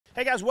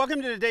Hey guys,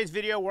 welcome to today's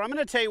video where I'm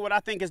going to tell you what I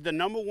think is the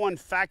 #1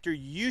 factor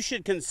you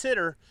should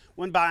consider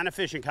when buying a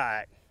fishing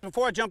kayak.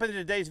 Before I jump into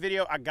today's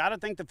video, I got to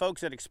thank the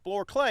folks at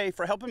Explore Clay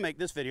for helping make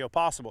this video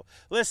possible.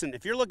 Listen,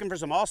 if you're looking for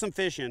some awesome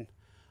fishing,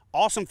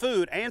 awesome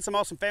food, and some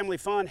awesome family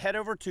fun, head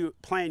over to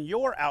plan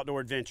your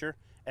outdoor adventure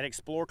at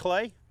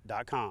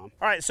exploreclay.com.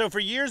 All right, so for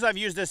years I've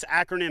used this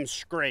acronym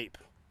SCRAPE: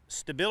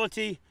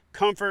 stability,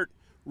 comfort,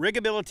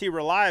 riggability,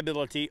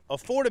 reliability,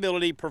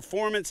 affordability,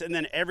 performance, and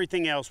then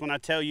everything else when I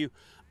tell you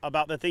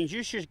about the things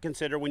you should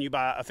consider when you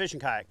buy a fishing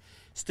kayak.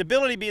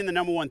 Stability being the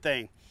 #1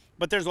 thing.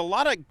 But there's a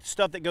lot of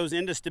stuff that goes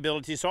into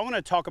stability, so I want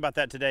to talk about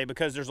that today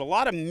because there's a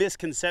lot of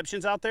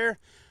misconceptions out there.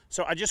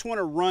 So I just want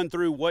to run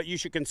through what you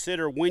should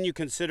consider when you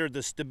consider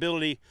the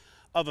stability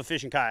of a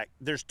fishing kayak.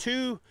 There's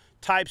two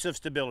types of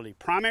stability: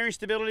 primary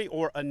stability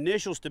or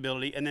initial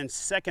stability, and then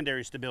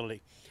secondary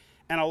stability.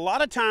 And a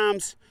lot of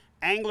times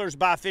anglers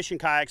buy fishing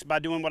kayaks by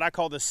doing what I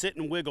call the sit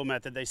and wiggle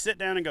method. They sit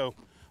down and go,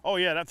 oh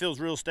yeah, that feels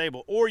real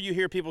stable. Or you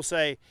hear people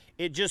say,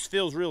 it just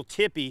feels real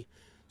tippy,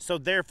 so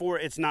therefore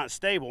it's not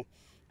stable.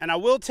 And I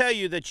will tell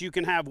you that you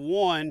can have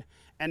one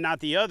and not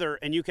the other,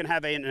 and you can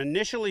have an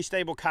initially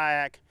stable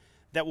kayak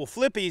that will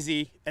flip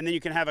easy, and then you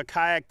can have a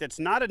kayak that's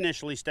not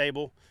initially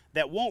stable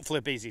that won't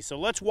flip easy. So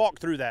let's walk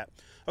through that.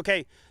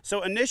 Okay,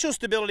 so initial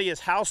stability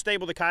is how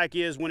stable the kayak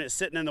is when it's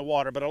sitting in the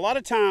water. But a lot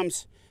of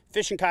times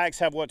fishing kayaks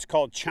have what's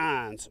called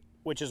chines,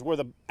 which is where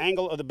the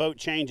angle of the boat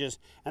changes,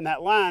 and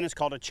that line is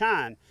called a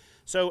chine.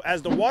 So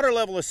as the water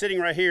level is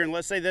sitting right here, and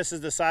let's say this is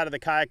the side of the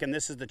kayak and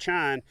this is the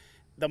chine,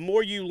 the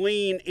more you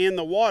lean in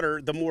the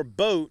water, the more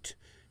boat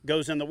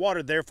goes in the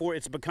water. Therefore,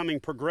 it's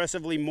becoming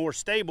progressively more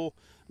stable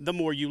the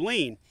more you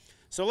lean.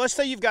 So let's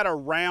say you've got a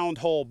round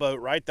hole boat,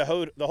 right? The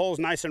hole's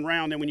nice and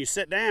round, and when you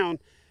sit down,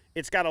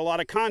 it's got a lot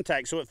of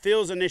contact, so it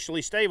feels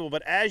initially stable.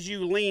 But as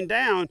you lean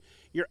down,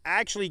 you're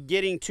actually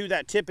getting to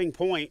that tipping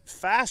point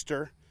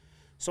faster.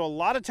 So a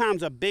lot of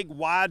times a big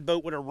wide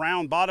boat with a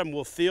round bottom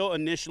will feel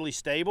initially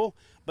stable,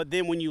 but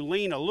then when you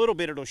lean a little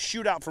bit, it'll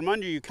shoot out from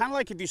under you, kind of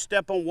like if you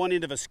step on one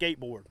end of a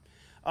skateboard.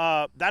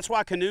 That's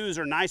why canoes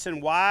are nice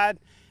and wide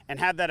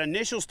and have that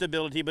initial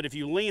stability, but if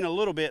you lean a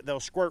little bit, they'll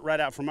squirt right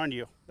out from under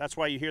you. That's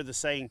why you hear the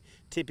saying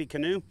tippy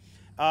canoe.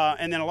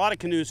 And then a lot of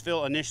canoes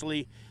feel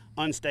initially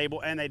unstable,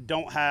 and they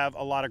don't have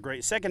a lot of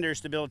great secondary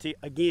stability.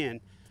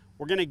 Again,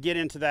 we're going to get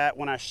into that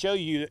when I show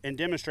you and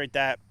demonstrate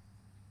that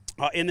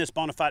in this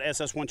Bonafide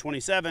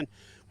SS127,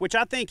 which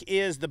I think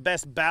is the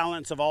best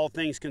balance of all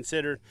things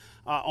considered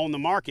on the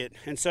market.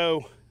 And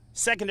so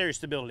secondary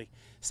stability.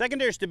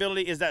 Secondary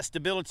stability is that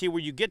stability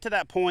where you get to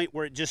that point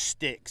where it just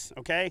sticks,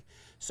 okay?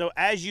 So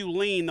as you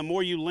lean, the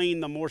more you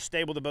lean, the more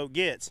stable the boat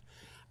gets.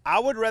 I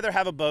would rather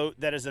have a boat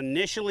that is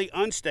initially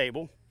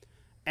unstable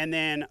and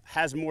then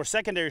has more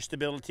secondary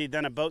stability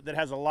than a boat that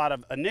has a lot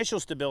of initial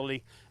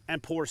stability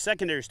and poor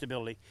secondary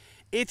stability.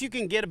 If you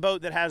can get a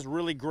boat that has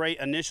really great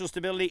initial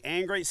stability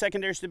and great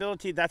secondary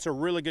stability, that's a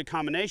really good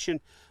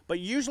combination. But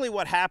usually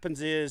what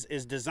happens is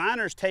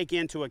designers take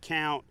into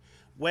account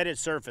wetted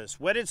surface.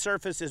 Wetted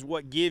surface is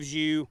what gives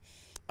you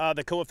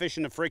the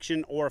coefficient of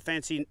friction, or a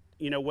fancy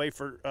way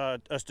for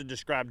us to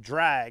describe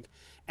drag.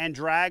 And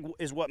drag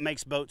is what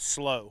makes boats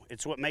slow.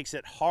 It's what makes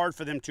it hard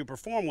for them to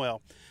perform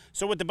well.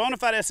 So with the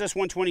Bonafide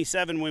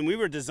SS127, when we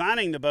were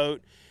designing the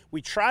boat,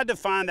 we tried to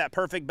find that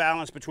perfect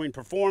balance between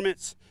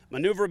performance,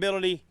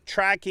 maneuverability,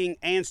 tracking,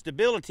 and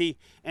stability.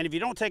 And if you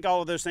don't take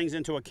all of those things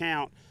into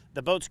account,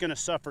 the boat's going to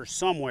suffer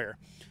somewhere.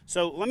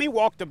 So let me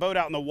walk the boat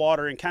out in the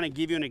water and kind of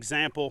give you an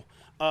example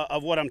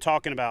of what I'm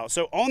talking about.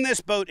 So on this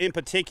boat in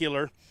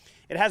particular,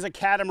 it has a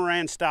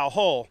catamaran style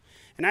hull.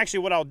 And actually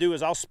what I'll do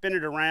is I'll spin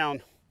it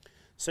around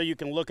so you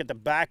can look at the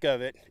back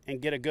of it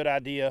and get a good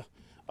idea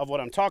of what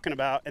I'm talking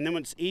about. And then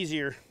when it's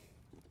easier,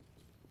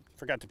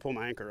 forgot to pull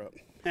my anchor up.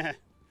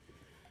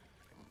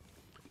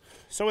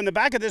 So in the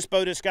back of this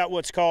boat, it's got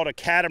what's called a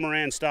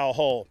catamaran style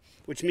hull,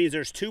 which means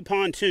there's two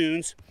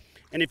pontoons.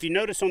 And if you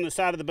notice on the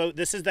side of the boat,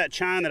 this is that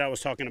chine that I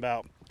was talking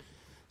about.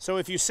 So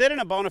if you sit in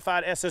a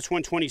Bonafide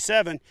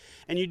SS127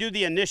 and you do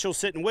the initial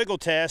sit and wiggle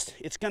test,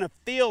 it's going to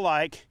feel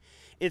like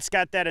it's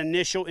got that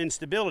initial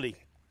instability.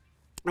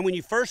 And when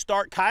you first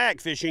start kayak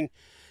fishing,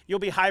 you'll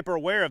be hyper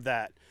aware of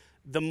that.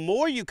 The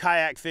more you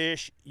kayak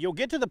fish, you'll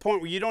get to the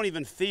point where you don't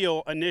even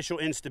feel initial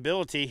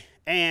instability,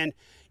 and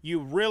you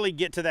really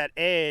get to that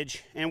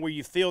edge and where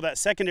you feel that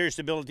secondary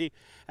stability,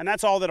 and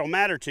that's all that'll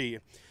matter to you.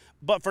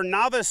 But for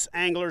novice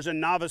anglers and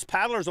novice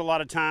paddlers, a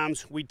lot of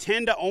times we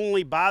tend to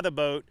only buy the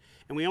boat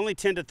and we only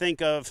tend to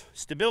think of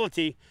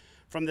stability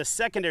from the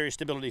secondary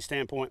stability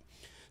standpoint.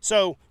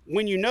 So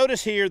when you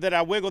notice here that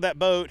I wiggle that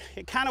boat,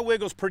 it kind of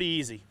wiggles pretty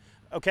easy,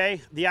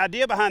 okay? The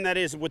idea behind that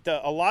is with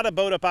a lot of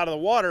boat up out of the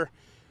water,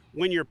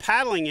 when you're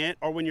paddling it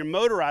or when you're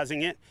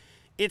motorizing it,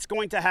 it's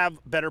going to have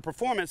better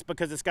performance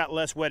because it's got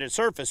less wetted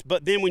surface.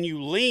 But then when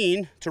you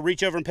lean to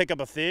reach over and pick up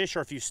a fish,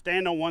 or if you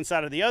stand on one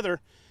side or the other,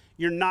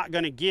 you're not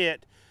going to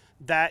get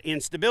that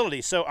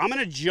instability. So I'm going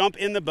to jump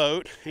in the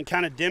boat and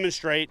kind of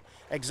demonstrate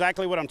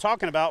exactly what I'm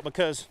talking about,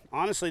 because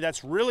honestly,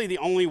 that's really the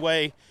only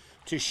way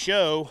to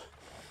show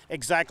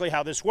exactly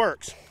how this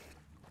works.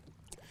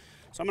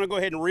 So So I'm gonna go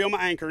ahead and reel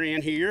my anchor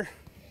in here,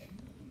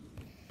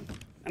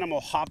 and I'm gonna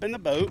hop in the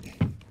boat,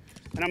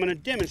 and I'm gonna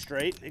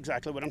demonstrate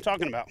exactly what I'm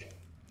talking about.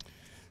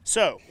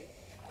 So,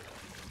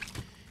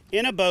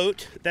 in a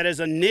boat that is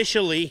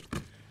initially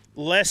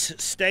less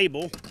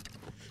stable,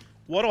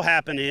 what'll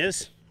happen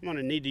is, I'm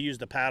gonna need to use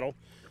the paddle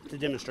to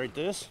demonstrate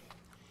this,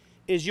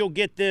 is you'll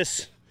get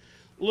this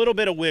little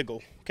bit of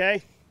wiggle,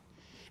 okay?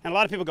 And a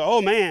lot of people go,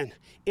 oh man,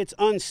 it's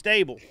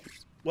unstable.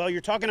 Well,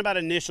 you're talking about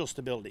initial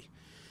stability.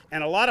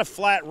 And a lot of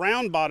flat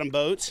round bottom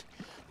boats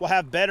will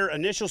have better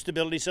initial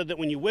stability so that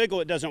when you wiggle,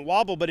 it doesn't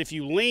wobble. But if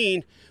you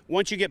lean,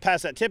 once you get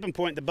past that tipping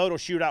point, the boat will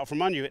shoot out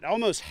from under you. It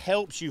almost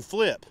helps you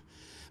flip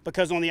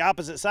because on the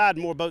opposite side,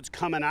 more boats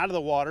coming out of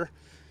the water.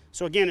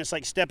 So again, it's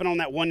like stepping on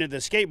that one to the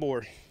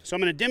skateboard. So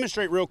I'm gonna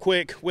demonstrate real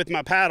quick with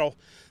my paddle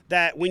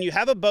that when you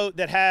have a boat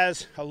that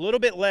has a little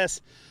bit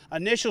less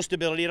initial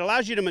stability, it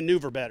allows you to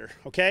maneuver better,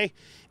 okay?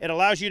 It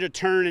allows you to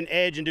turn and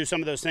edge and do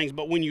some of those things.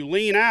 But when you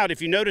lean out,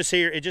 if you notice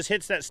here, it just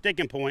hits that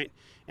sticking point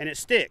and it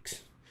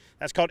sticks.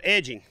 That's called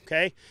edging,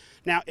 okay?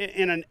 Now,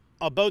 in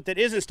a boat that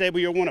isn't stable,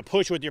 you'll want to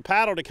push with your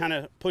paddle to kind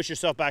of push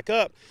yourself back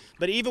up.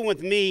 But even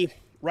with me,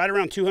 right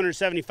around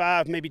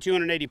 275, maybe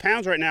 280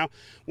 pounds right now,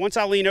 once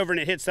I lean over and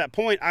it hits that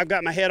point, I've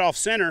got my head off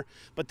center,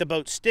 but the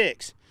boat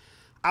sticks.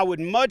 I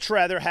would much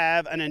rather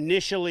have an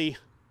initially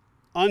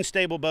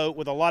unstable boat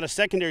with a lot of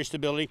secondary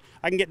stability.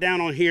 I can get down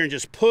on here and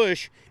just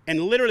push, and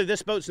literally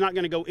this boat's not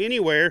going to go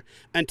anywhere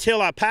until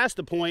I pass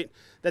the point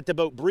that the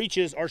boat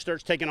breaches or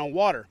starts taking on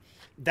water.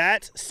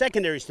 That's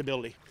secondary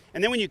stability.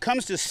 And then when it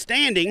comes to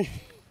standing,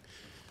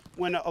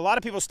 when a lot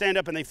of people stand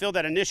up and they feel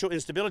that initial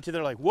instability,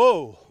 they're like,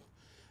 whoa,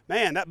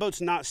 man, that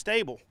boat's not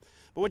stable.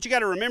 But what you got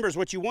to remember is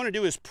what you want to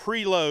do is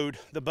preload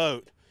the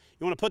boat.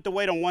 You want to put the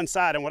weight on one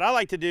side, and what I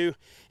like to do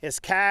is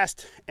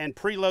cast and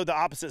preload the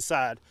opposite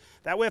side.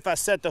 That way if I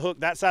set the hook,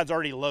 that side's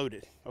already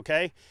loaded,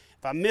 okay?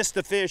 If I miss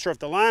the fish or if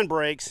the line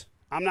breaks,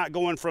 I'm not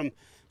going from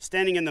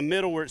standing in the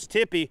middle where it's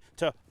tippy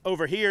to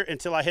over here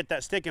until I hit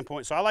that sticking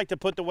point. So I like to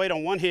put the weight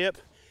on one hip,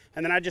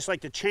 and then I just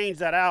like to change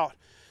that out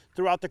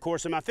throughout the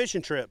course of my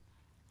fishing trip.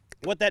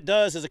 What that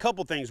does is a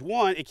couple things.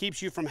 One, it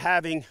keeps you from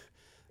having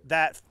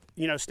that,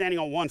 standing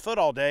on 1 foot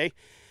all day,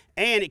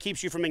 and it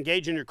keeps you from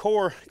engaging your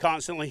core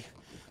constantly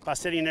by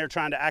sitting there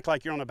trying to act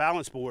like you're on a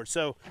balance board.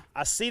 So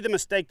I see the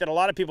mistake that a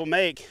lot of people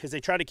make is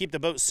they try to keep the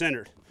boat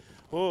centered.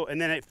 Oh,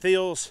 and then it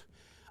feels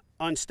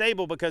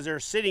unstable because they're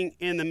sitting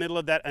in the middle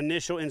of that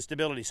initial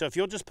instability. So if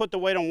you'll just put the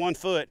weight on 1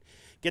 foot,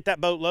 get that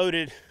boat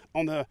loaded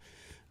on the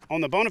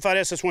Bonafide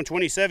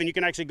SS127, you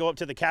can actually go up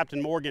to the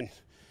Captain Morgan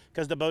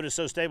because the boat is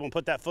so stable, and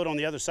put that foot on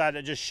the other side.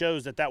 That just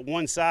shows that that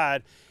one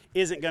side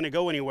isn't going to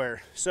go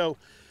anywhere. So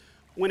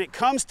when it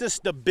comes to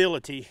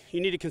stability,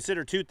 you need to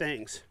consider two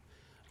things.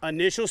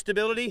 Initial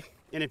stability,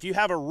 and if you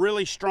have a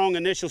really strong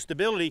initial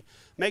stability,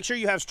 make sure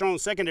you have strong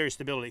secondary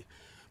stability.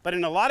 But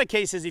in a lot of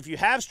cases, if you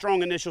have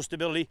strong initial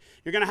stability,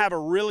 you're going to have a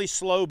really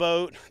slow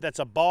boat that's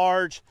a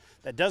barge,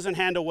 that doesn't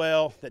handle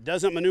well, that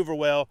doesn't maneuver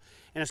well,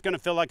 and it's going to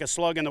feel like a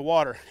slug in the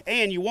water.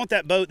 And you want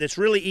that boat that's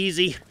really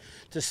easy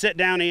to sit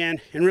down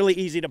in and really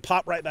easy to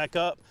pop right back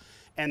up,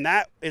 and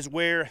that is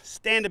where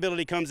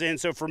standability comes in.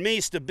 So for me,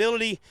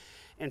 stability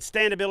and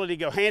standability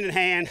go hand in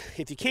hand.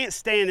 If you can't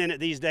stand in it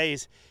these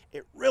days,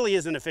 it really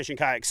isn't a fishing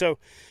kayak. So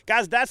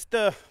guys, that's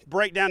the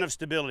breakdown of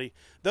stability.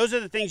 Those are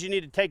the things you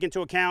need to take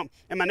into account.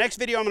 In my next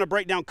video, I'm gonna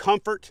break down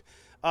comfort,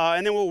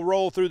 and then we'll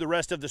roll through the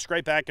rest of the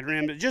scrape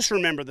acronym. But just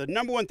remember, the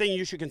number one thing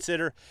you should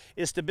consider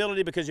is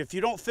stability, because if you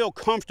don't feel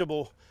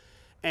comfortable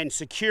and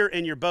secure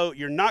in your boat,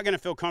 you're not gonna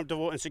feel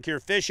comfortable and secure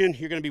fishing.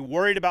 You're gonna be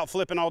worried about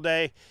flipping all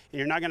day, and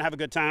you're not gonna have a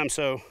good time.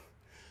 So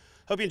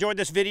hope you enjoyed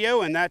this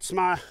video, and that's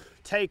my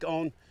take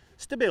on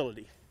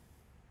stability.